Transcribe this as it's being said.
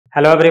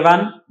Hello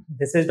everyone,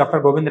 this is Dr.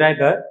 Gobind Rai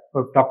Garg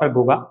or Dr.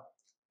 Goga.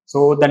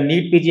 So the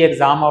NEET PG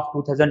exam of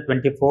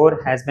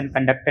 2024 has been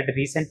conducted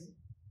recently.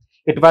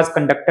 It was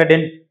conducted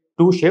in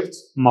two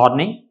shifts,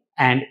 morning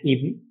and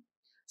evening.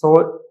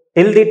 So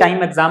till the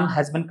time exam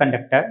has been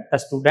conducted, the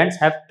students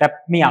have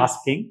kept me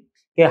asking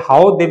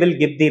how they will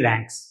give the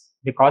ranks,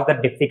 because the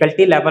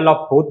difficulty level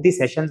of both the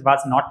sessions was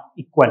not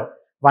equal.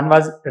 One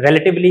was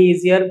relatively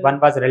easier,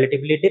 one was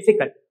relatively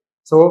difficult.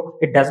 So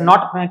it does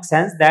not make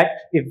sense that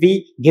if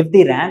we give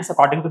the ranks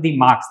according to the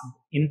marks,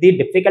 in the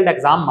difficult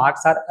exam,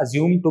 marks are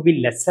assumed to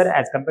be lesser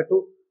as compared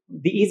to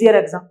the easier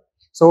exam.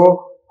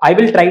 So I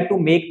will try to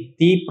make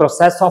the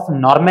process of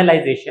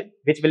normalization,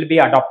 which will be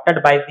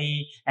adopted by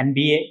the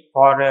NBA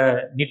for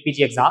NEET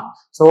PG exam.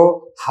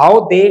 So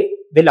how they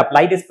will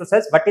apply this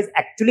process, what is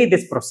actually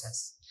this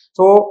process.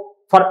 So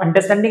for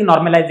understanding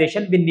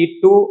normalization, we need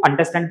to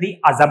understand the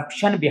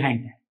assumption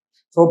behind that.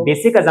 So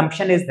basic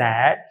assumption is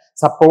that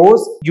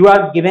suppose you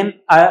are given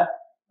a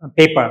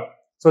paper,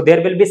 so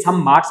there will be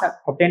some marks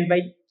obtained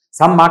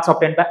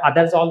by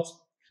others also,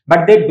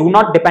 but they do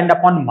not depend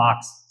upon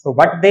marks. So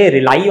what they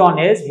rely on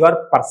is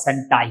your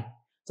percentile.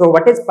 So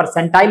what is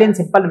percentile in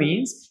simple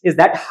means is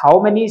that how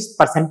many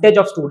percentage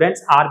of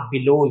students are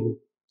below you.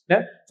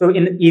 Yeah? So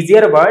in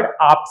easier word,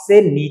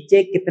 आपसे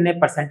नीचे कितने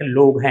 %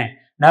 लोग हैं.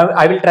 Now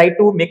I will try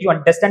to make you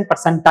understand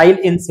percentile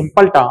in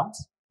simple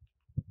terms.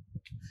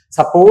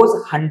 Suppose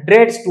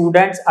 100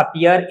 students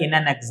appear in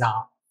an exam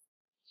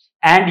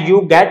and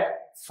you get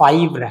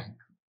 5 rank.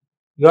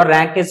 Your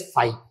rank is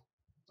 5.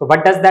 So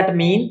what does that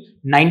mean?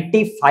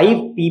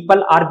 95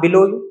 people are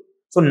below you.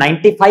 So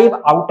 95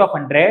 out of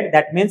 100,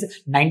 that means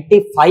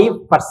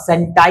 95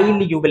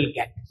 percentile you will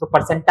get. So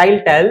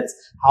percentile tells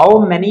how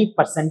many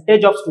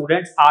percentage of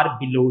students are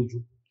below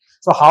you.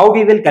 So how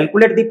we will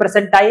calculate the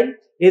percentile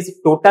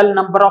is total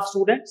number of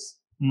students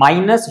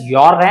minus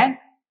your rank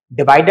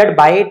divided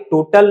by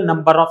total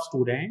number of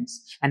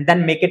students, and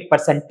then make it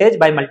percentage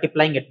by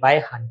multiplying it by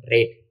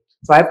 100.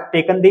 So I have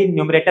taken the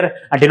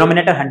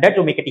denominator 100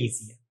 to make it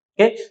easier.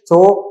 Okay.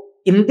 So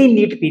in the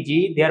NEET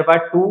PG, there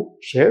were 2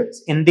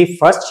 shifts. In the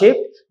first shift,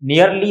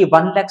 nearly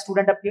 1 lakh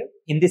student appeared.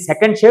 In the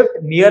second shift,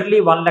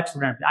 nearly 1 lakh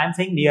student appeared. I am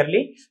saying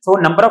nearly. So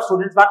number of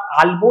students were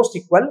almost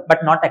equal,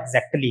 but not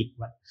exactly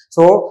equal.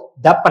 So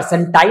the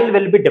percentile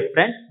will be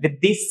different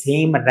with the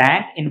same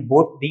rank in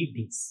both the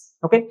days.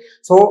 Okay.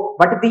 So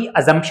what the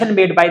assumption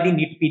made by the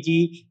NEET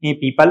PG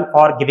people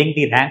for giving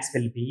the ranks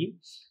will be,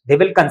 they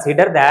will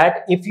consider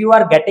that if you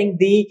are getting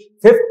the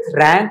 5th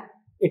rank,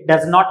 it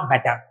does not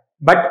matter.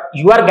 But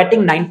you are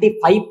getting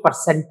 95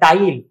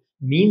 percentile,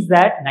 means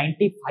that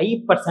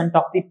 95%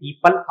 of the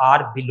people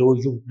are below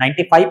you.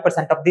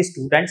 95% of the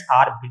students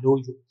are below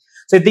you.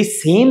 So if the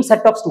same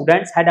set of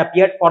students had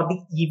appeared for the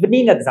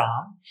evening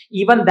exam,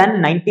 even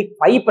then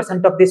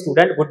 95% of the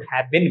students would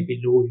have been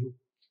below you.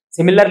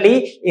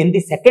 Similarly, in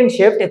the second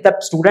shift, if the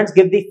students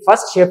give the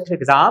first shift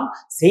exam,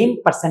 same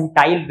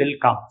percentile will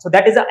come. So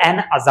that is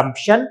an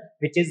assumption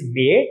which is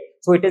made.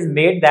 So it is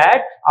made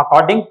that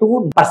according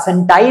to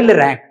percentile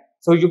rank,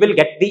 so you will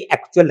get the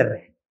actual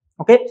rank.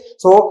 Okay.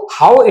 So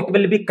how it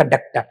will be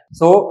conducted?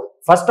 So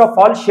first of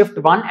all, shift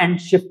 1 and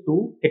shift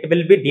 2, it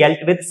will be dealt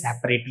with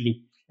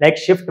separately. Like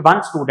shift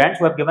 1 students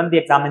who have given the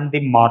exam in the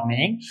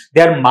morning,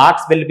 their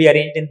marks will be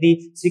arranged in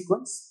the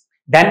sequence.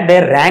 Then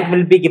their rank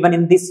will be given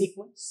in the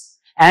sequence.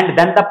 And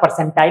then the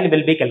percentile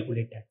will be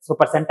calculated. So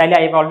percentile,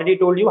 I have already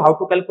told you how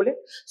to calculate.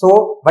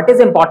 So what is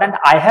important,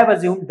 I have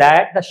assumed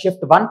that the shift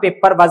 1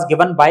 paper was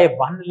given by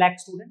 1 lakh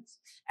students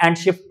and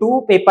shift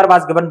 2 paper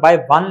was given by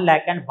 1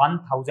 lakh and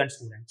 1000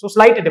 students. So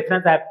slight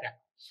difference I have kept.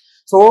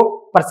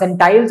 So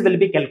percentiles will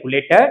be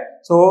calculated.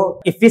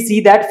 So if we see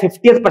that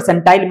 50th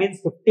percentile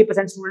means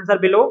 50% students are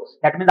below,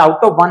 that means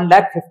out of 1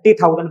 lakh,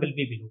 50,000 will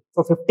be below.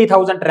 So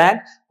 50,000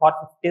 rank for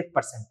 50th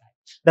percentile.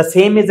 The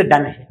same is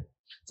done here.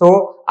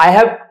 So I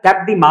have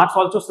kept the marks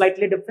also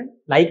slightly different.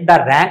 Like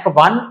the rank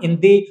 1 in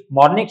the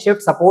morning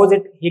shift, suppose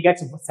he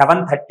gets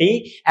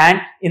 730 and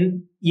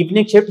in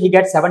evening shift he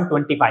gets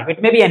 725.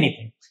 It may be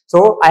anything.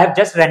 So I have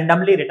just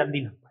randomly written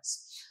the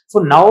numbers. So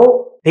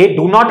now they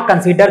do not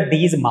consider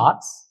these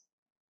marks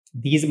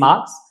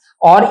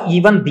or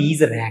even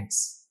these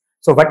ranks.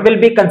 So what will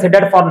be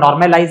considered for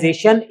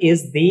normalization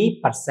is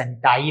the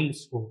percentile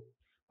score.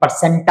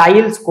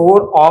 Percentile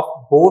score of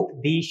both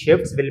these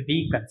shifts will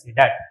be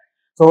considered.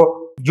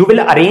 So you will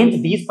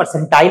arrange these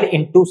percentile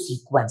into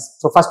sequence.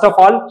 So first of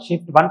all,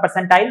 shift 1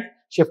 percentile,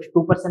 shift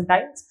 2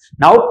 percentiles.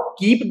 Now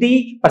keep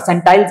the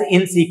percentiles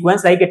in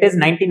sequence like it is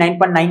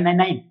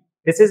 99.999.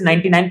 This is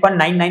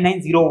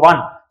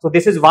 99.99901. So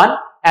this is 1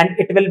 and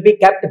it will be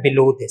kept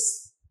below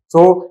this.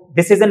 So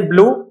this is in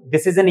blue,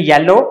 this is in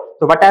yellow.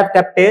 So what I have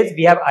kept is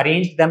we have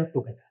arranged them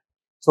together.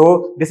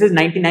 So this is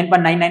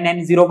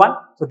 99.99901.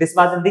 So this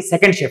was in the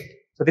second shift.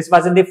 So this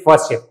was in the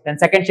first shift. Then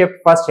second shift,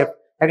 first shift.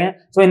 Again.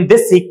 So in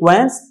this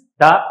sequence,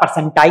 the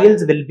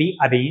percentiles will be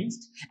arranged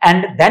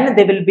and then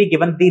they will be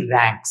given the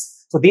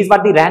ranks. So these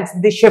were the ranks in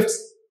the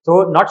shifts.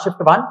 So not shift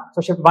 1. So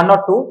shift 1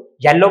 or 2.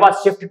 Yellow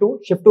was shift 2.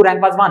 Shift 2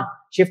 rank was 1.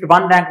 Shift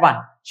 1 rank 1.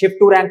 shift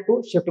 2 rank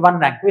 2, shift 1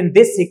 rank 2. In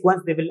this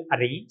sequence they will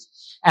arrange,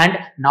 and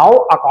now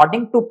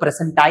according to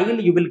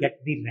percentile you will get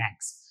the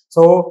ranks.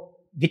 So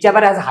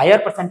whichever has higher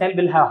percentile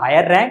will have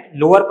higher rank,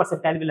 lower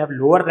percentile will have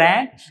lower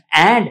rank,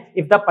 and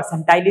if the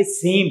percentile is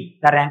same,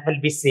 the rank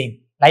will be same.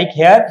 Like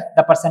here,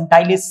 the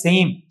percentile is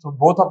same, so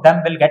both of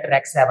them will get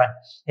rank 7.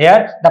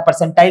 Here, the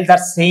percentiles are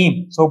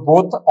same, so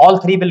all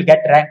three will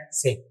get rank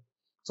same.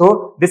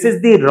 So this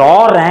is the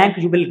raw rank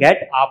you will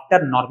get after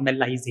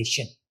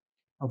normalization.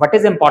 What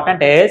is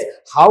important is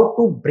how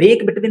to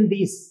break between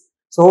these.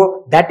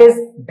 So that is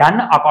done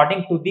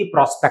according to the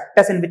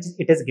prospectus in which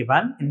it is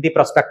given. In the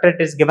prospectus,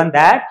 it is given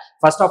that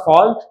first of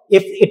all,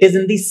 if it is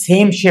in the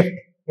same shift,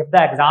 if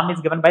the exam is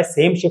given by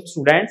same shift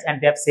students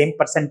and they have same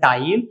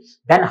percentile,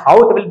 then how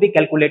it will be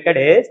calculated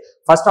is,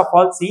 first of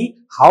all,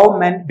 see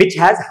which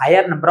has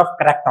higher number of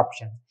correct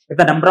options. If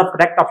the number of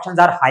correct options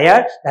are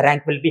higher, the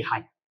rank will be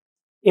higher.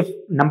 If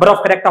number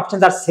of correct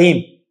options are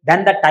same,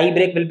 then the tie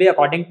break will be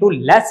according to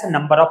less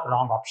number of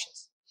wrong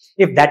options.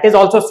 If that is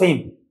also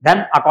same,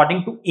 then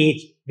according to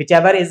age,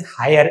 whichever is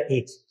higher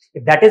age.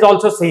 If that is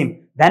also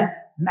same, then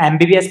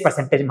MBBS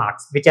percentage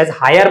marks, which has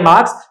higher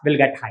marks will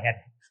get higher.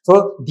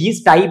 So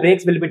these tie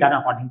breaks will be done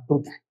according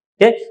to that.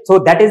 Okay, so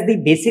that is the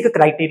basic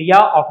criteria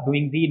of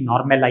doing the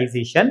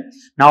normalization.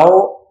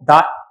 Now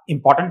the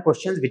important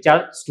questions which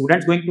are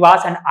students going to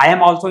ask, and I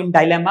am also in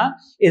dilemma,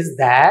 is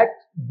that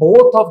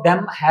both of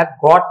them have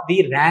got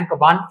the rank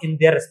 1 in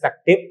their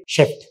respective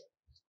shift,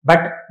 but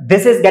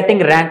this is getting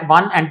rank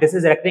 1 and this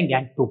is getting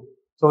rank 2.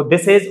 So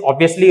this is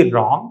obviously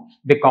wrong,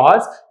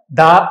 because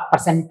the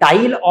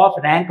percentile of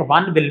rank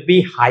 1 will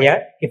be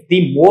higher if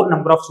the more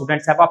number of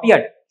students have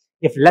appeared.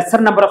 If lesser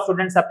number of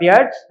students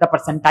appeared, the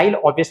percentile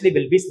obviously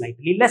will be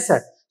slightly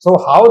lesser. So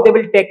how they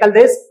will tackle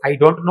this, I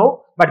don't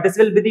know, but this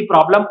will be the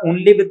problem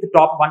only with the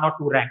top 1 or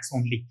 2 ranks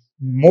only.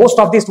 Most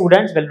of the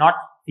students will not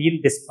feel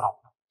this problem.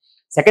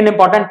 Second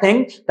important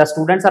thing, the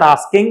students are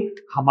asking,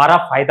 हमारा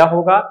फायदा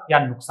होगा या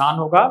नुकसान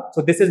होगा?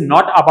 So this is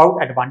not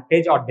about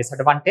advantage or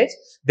disadvantage.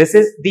 This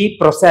is the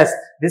process.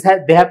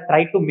 They have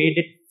tried to make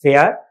it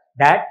fair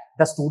that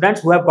the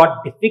students who have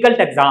got difficult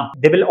exam,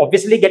 they will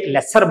obviously get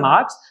lesser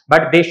marks,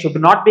 but they should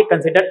not be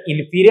considered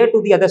inferior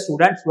to the other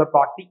students who have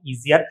got the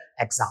easier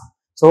exam.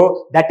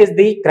 So that is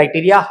the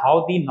criteria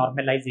how the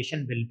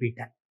normalization will be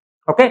done.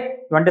 Okay,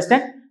 you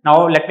understand?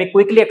 Now let me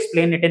quickly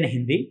explain it in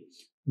Hindi.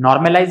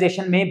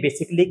 Normalisation में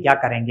basically क्या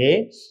करेंगे,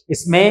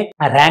 इसमें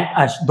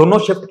rank दोनों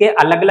shift के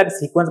अलग अलग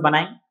sequence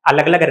बनाएंगे,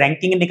 अलग अलग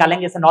रैंकिंग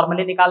निकालेंगे, जैसे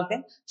नॉर्मली निकालते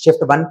हैं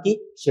शिफ्ट 1 की,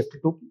 शिफ्ट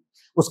 2 की,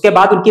 उसके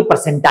बाद उनकी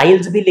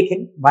परसेंटाइल्स भी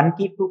लिखेंगे 1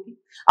 की 2 की।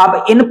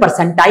 अब इन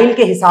परसेंटाइल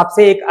के हिसाब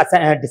से एक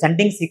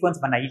डिसेंडिंग सीक्वेंस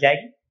बनाई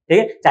जाएगी, ठीक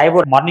है, चाहे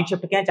वो मॉर्निंग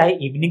शिफ्ट के हैं चाहे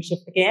इवनिंग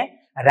शिफ्ट के हैं,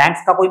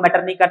 रैंक्स का कोई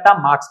मैटर नहीं करता,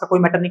 मार्क्स का कोई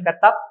मैटर नहीं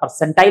करता,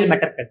 परसेंटाइल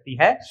मैटर करती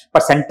है।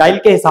 परसेंटाइल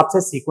के हिसाब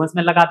से सीक्वेंस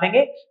में लगा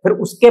देंगे, फिर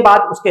उसके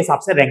बाद उसके हिसाब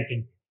से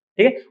रैंकिंग,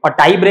 ठीक है। और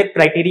टाई ब्रेक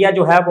क्राइटेरिया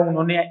जो है वो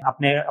उन्होंने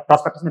अपने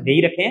प्रोस्पेक्टस में दे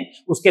ही रखे हैं,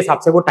 उसके हिसाब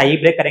से वो टाई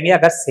ब्रेक करेंगे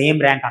अगर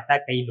सेम रैंक आता है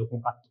कई लोगों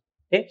का।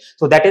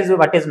 So that is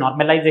what is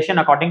normalisation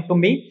according to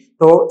me.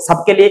 तो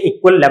सबके लिए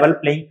इक्वल लेवल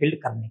प्लेइंग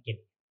फील्ड करने के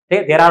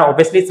लिए there are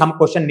obviously some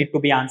question need to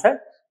be answered.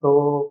 तो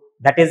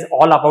that is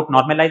all about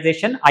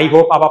normalisation. I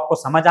hope अब आपको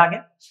समझ आ गया।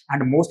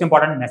 And most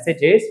important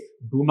message is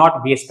do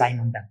not waste time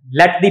on them,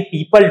 let the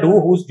people do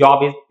whose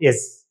job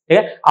is. ठीक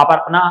है, आप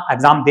अपना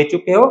exam दे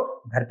चुके हो,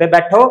 घर पे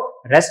बैठो,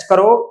 रेस्ट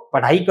करो,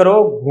 पढ़ाई करो,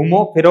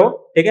 घूमो फिरो,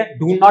 ठीक है।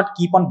 Do not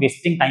keep on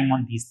wasting time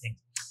on these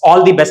things.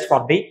 All the best for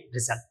the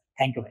result.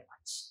 Thank you very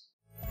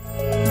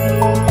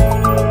much.